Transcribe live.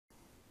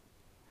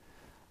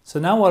So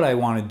now what I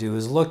want to do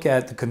is look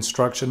at the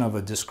construction of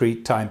a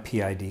discrete time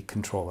PID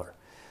controller.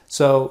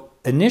 So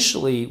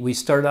initially we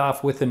start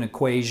off with an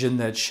equation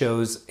that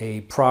shows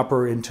a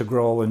proper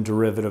integral and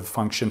derivative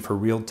function for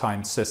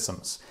real-time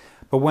systems.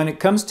 But when it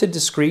comes to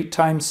discrete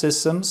time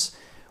systems,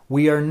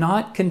 we are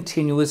not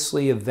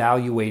continuously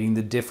evaluating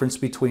the difference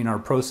between our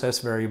process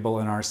variable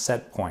and our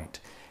set point.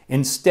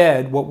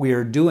 Instead, what we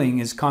are doing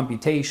is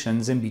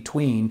computations in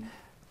between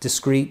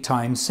discrete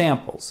time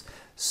samples.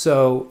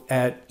 So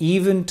at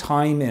even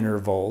time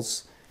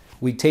intervals,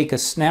 we take a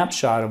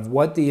snapshot of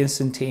what the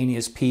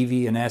instantaneous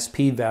PV and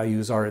SP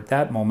values are at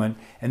that moment,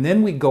 and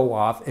then we go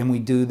off and we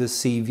do the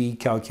CV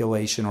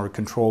calculation or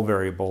control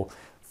variable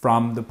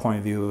from the point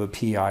of view of a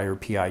PI or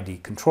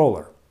PID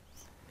controller.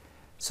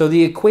 So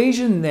the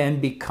equation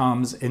then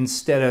becomes,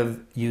 instead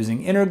of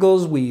using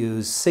integrals, we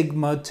use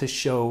sigma to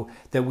show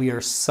that we are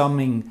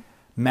summing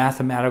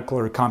mathematical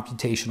or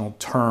computational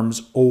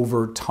terms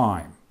over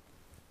time.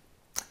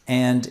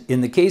 And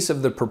in the case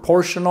of the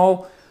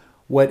proportional,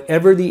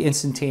 whatever the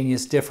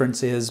instantaneous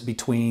difference is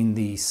between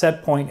the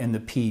set point and the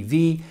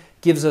PV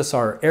gives us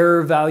our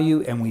error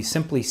value, and we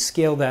simply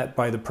scale that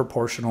by the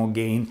proportional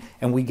gain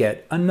and we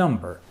get a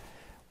number.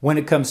 When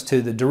it comes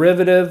to the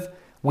derivative,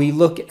 we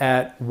look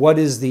at what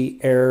is the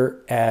error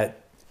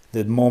at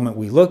the moment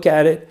we look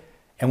at it,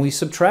 and we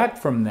subtract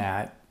from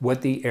that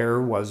what the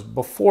error was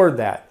before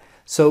that.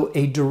 So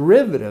a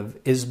derivative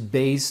is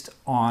based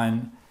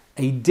on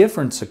a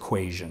difference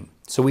equation.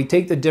 So we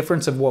take the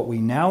difference of what we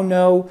now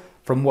know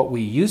from what we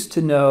used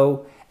to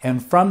know,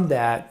 and from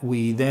that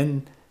we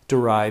then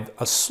derive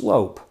a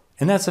slope.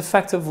 And that's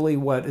effectively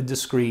what a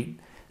discrete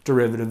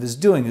derivative is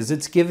doing, is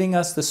it's giving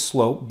us the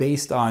slope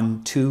based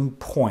on 2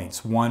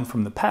 points, one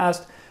from the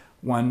past,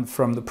 one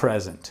from the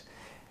present.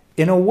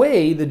 In a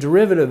way, the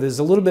derivative is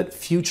a little bit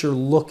future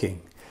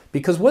looking,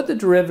 because what the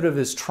derivative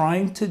is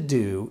trying to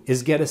do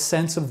is get a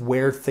sense of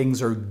where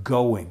things are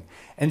going.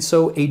 And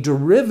so a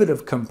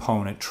derivative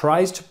component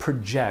tries to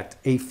project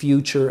a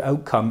future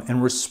outcome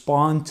and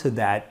respond to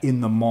that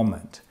in the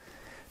moment.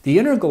 The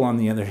integral, on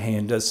the other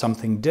hand, does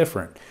something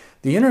different.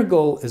 The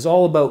integral is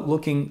all about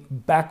looking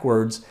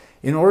backwards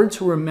in order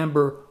to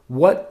remember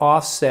what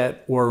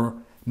offset or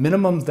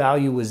minimum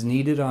value was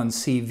needed on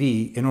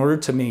CV in order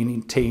to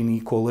maintain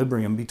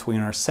equilibrium between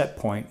our set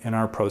point and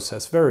our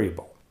process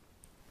variable.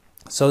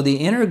 So the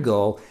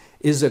integral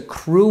is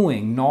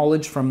accruing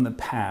knowledge from the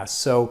past.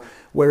 So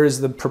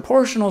whereas the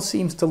proportional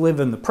seems to live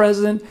in the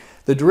present,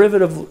 the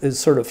derivative is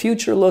sort of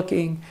future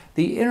looking,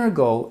 the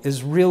integral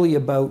is really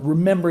about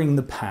remembering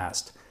the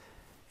past.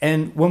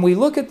 And when we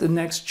look at the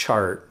next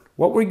chart,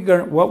 what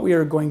we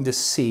are going to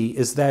see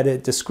is that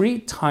at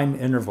discrete time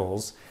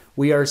intervals,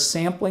 we are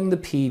sampling the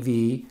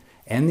PV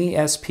and the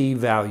SP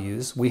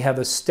values. We have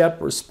a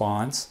step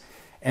response,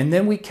 and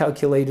then we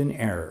calculate an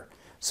error.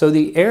 So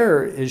the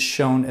error is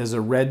shown as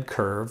a red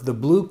curve. The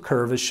blue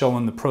curve is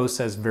showing the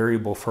process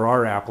variable for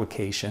our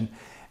application.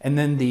 And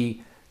then the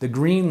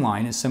green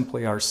line is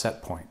simply our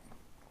set point.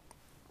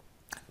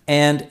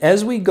 And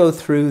as we go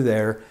through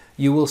there,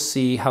 you will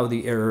see how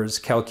the error is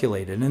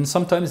calculated. And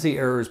sometimes the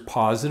error is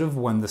positive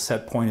when the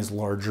set point is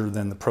larger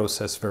than the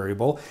process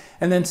variable.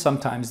 And then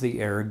sometimes the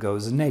error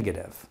goes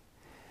negative.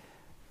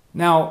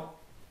 Now,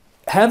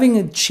 having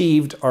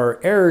achieved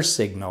our error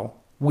signal,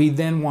 we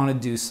then want to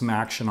do some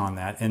action on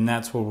that, and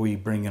that's where we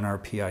bring in our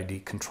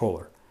PID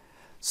controller.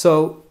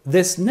 So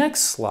this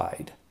next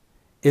slide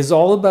is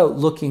all about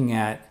looking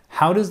at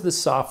how does the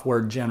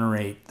software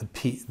generate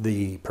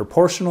the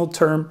proportional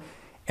term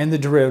and the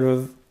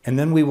derivative, and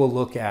then we will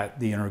look at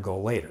the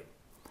integral later.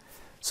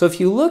 So if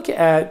you look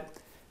at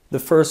the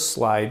first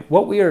slide,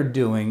 what we are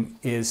doing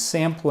is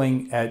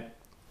sampling at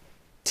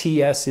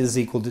TS is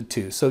equal to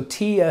 2. So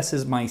TS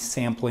is my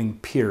sampling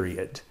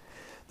period.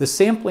 The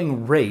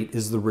sampling rate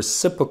is the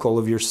reciprocal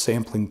of your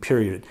sampling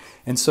period.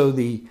 And so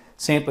the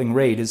sampling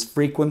rate is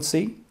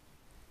frequency.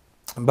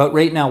 But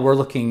right now we're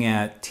looking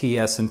at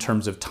TS in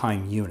terms of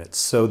time units.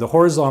 So the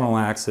horizontal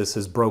axis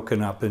is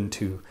broken up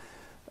into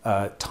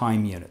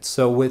time units.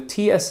 So with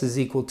TS is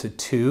equal to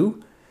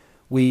 2,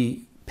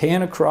 we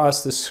pan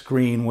across the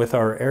screen with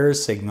our error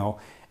signal.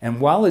 And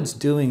while it's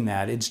doing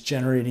that, it's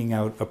generating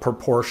out a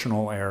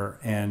proportional error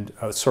and,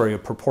 a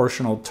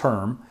proportional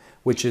term,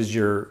 which is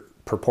your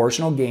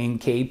proportional gain,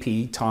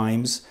 KP,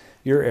 times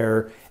your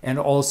error, and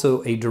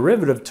also a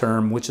derivative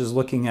term, which is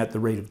looking at the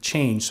rate of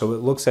change. So it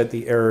looks at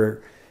the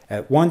error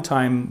at one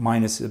time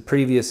minus the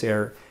previous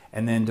error,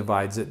 and then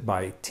divides it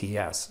by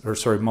TS,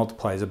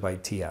 multiplies it by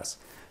TS.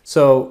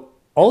 So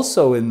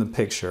also in the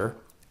picture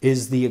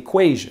is the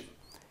equation.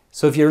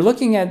 So if you're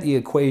looking at the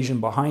equation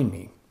behind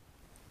me,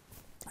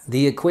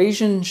 the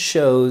equation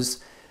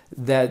shows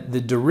that the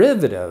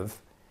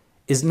derivative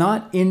is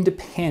not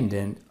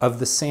independent of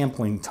the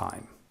sampling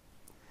time,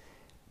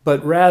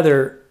 but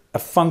rather a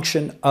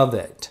function of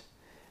it.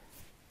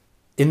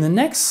 In the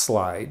next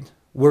slide,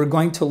 we're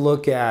going to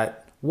look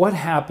at what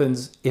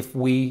happens if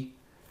we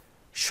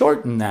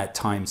shorten that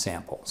time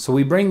sample. So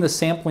we bring the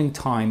sampling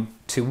time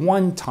to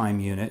 1 time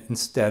unit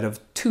instead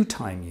of 2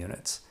 time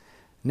units.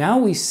 Now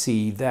we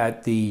see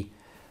that the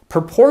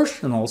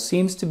Proportional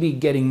seems to be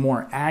getting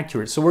more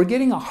accurate. So we're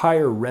getting a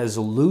higher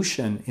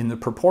resolution in the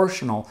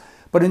proportional,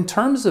 but in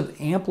terms of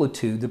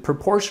amplitude, the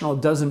proportional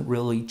doesn't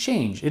really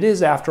change. It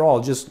is, after all,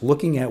 just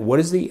looking at what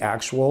is the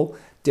actual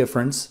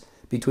difference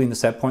between the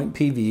set point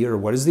PV, or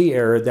what is the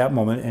error at that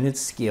moment, and it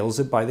scales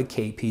it by the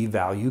KP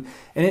value,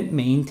 and it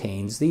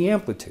maintains the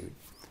amplitude.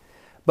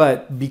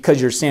 But because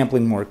you're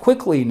sampling more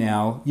quickly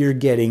now, you're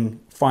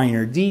getting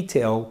finer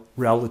detail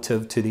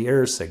relative to the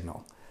error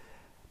signal.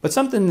 But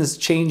something is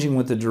changing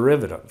with the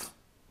derivative.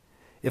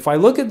 If I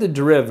look at the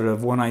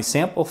derivative, when I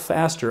sample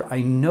faster, I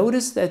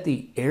notice that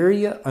the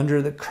area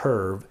under the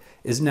curve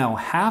is now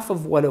half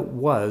of what it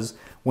was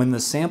when the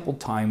sample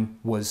time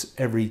was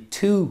every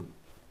 2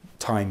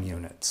 time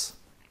units.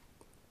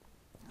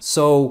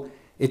 So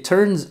it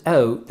turns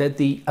out that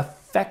the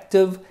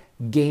effective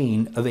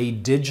gain of a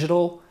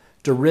digital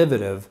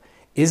derivative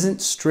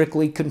isn't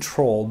strictly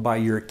controlled by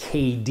your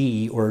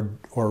KD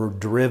or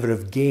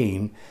derivative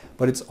gain,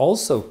 but it's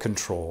also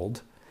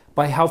controlled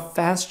by how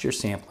fast you're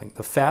sampling.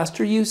 The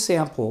faster you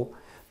sample,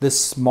 the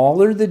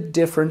smaller the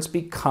difference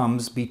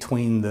becomes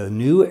between the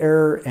new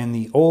error and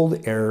the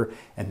old error,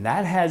 and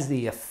that has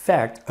the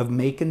effect of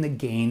making the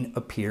gain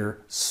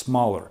appear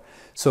smaller.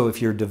 So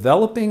if you're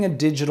developing a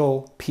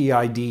digital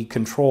PID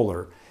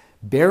controller,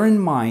 bear in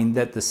mind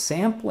that the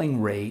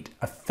sampling rate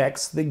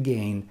affects the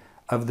gain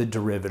of the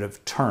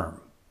derivative term.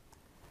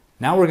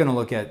 Now we're going to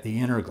look at the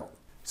integral.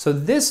 So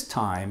this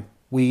time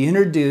we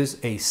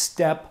introduce a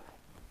step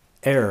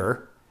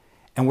error,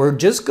 and we're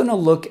just going to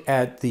look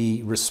at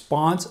the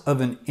response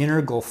of an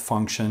integral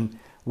function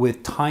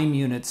with time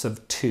units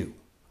of 2.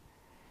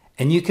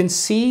 And you can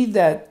see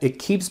that it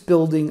keeps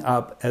building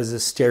up as a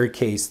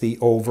staircase, the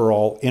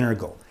overall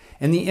integral.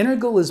 And the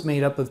integral is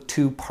made up of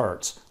 2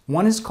 parts.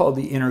 One is called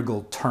the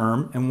integral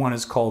term, and one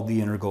is called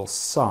the integral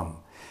sum.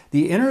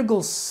 The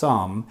integral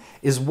sum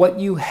is what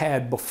you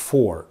had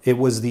before. It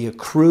was the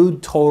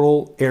accrued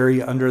total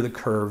area under the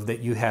curve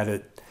that you had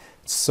at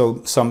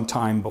some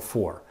time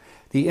before.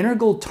 The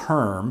integral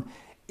term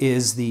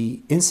is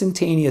the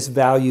instantaneous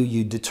value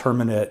you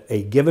determine at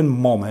a given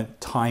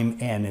moment, time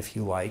n if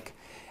you like,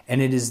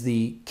 and it is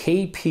the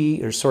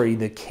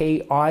the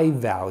Ki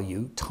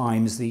value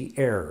times the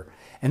error.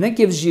 And that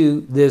gives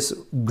you this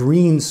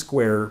green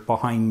square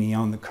behind me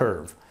on the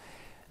curve.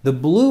 The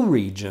blue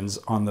regions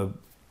on the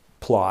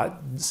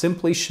plot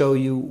simply show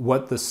you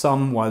what the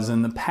sum was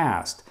in the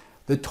past.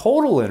 The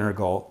total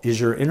integral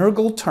is your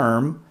integral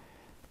term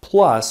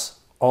plus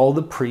all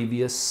the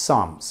previous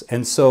sums.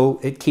 And so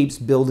it keeps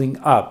building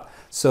up.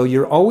 So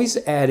you're always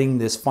adding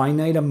this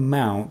finite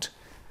amount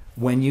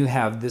when you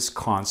have this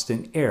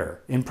constant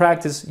error. In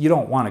practice, you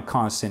don't want a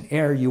constant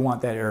error. You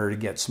want that error to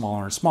get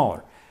smaller and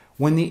smaller.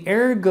 When the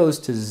error goes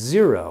to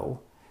 0,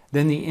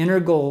 then the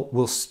integral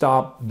will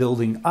stop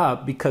building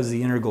up because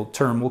the integral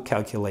term will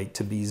calculate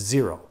to be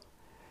 0.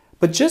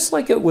 But just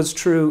like it was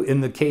true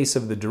in the case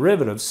of the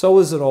derivative, so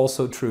is it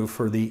also true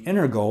for the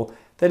integral,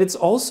 that it's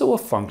also a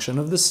function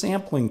of the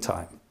sampling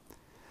time.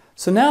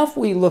 So now if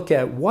we look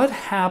at what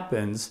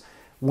happens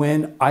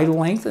when I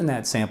lengthen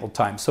that sample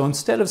time. So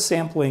instead of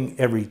sampling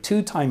every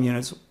 2 time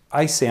units,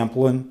 I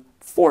sample in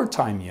 4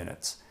 time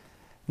units.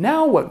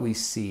 Now what we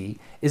see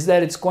is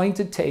that it's going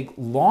to take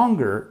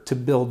longer to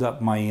build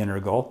up my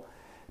integral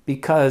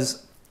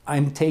because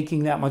I'm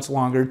taking that much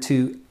longer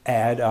to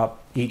add up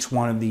each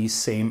one of these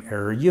same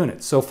error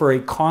units. So for a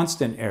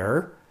constant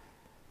error,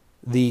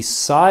 the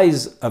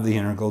size of the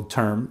integral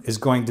term is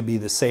going to be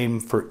the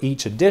same for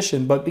each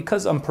addition, but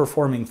because I'm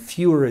performing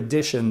fewer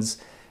additions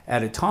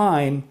at a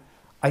time,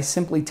 I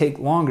simply take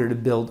longer to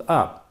build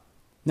up.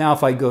 Now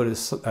if I go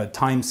to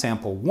time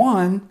sample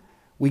 1,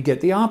 we get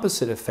the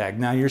opposite effect.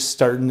 Now you're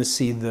starting to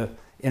see the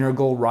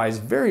integral rise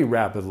very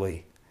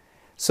rapidly.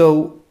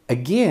 So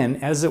again,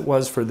 as it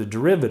was for the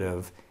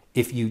derivative,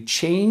 if you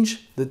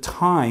change the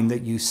time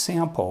that you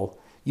sample,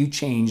 you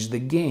change the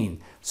gain.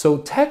 So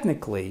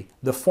technically,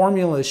 the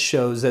formula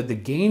shows that the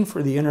gain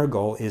for the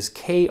integral is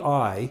Ki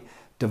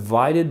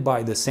divided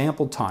by the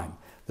sample time.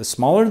 The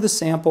smaller the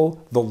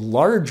sample, the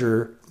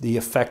larger the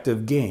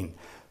effective gain.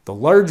 The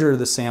larger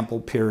the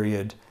sample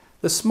period,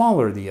 the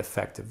smaller the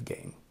effective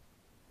gain.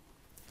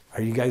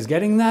 Are you guys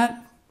getting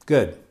that?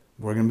 Good.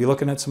 We're going to be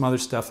looking at some other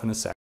stuff in a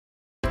second.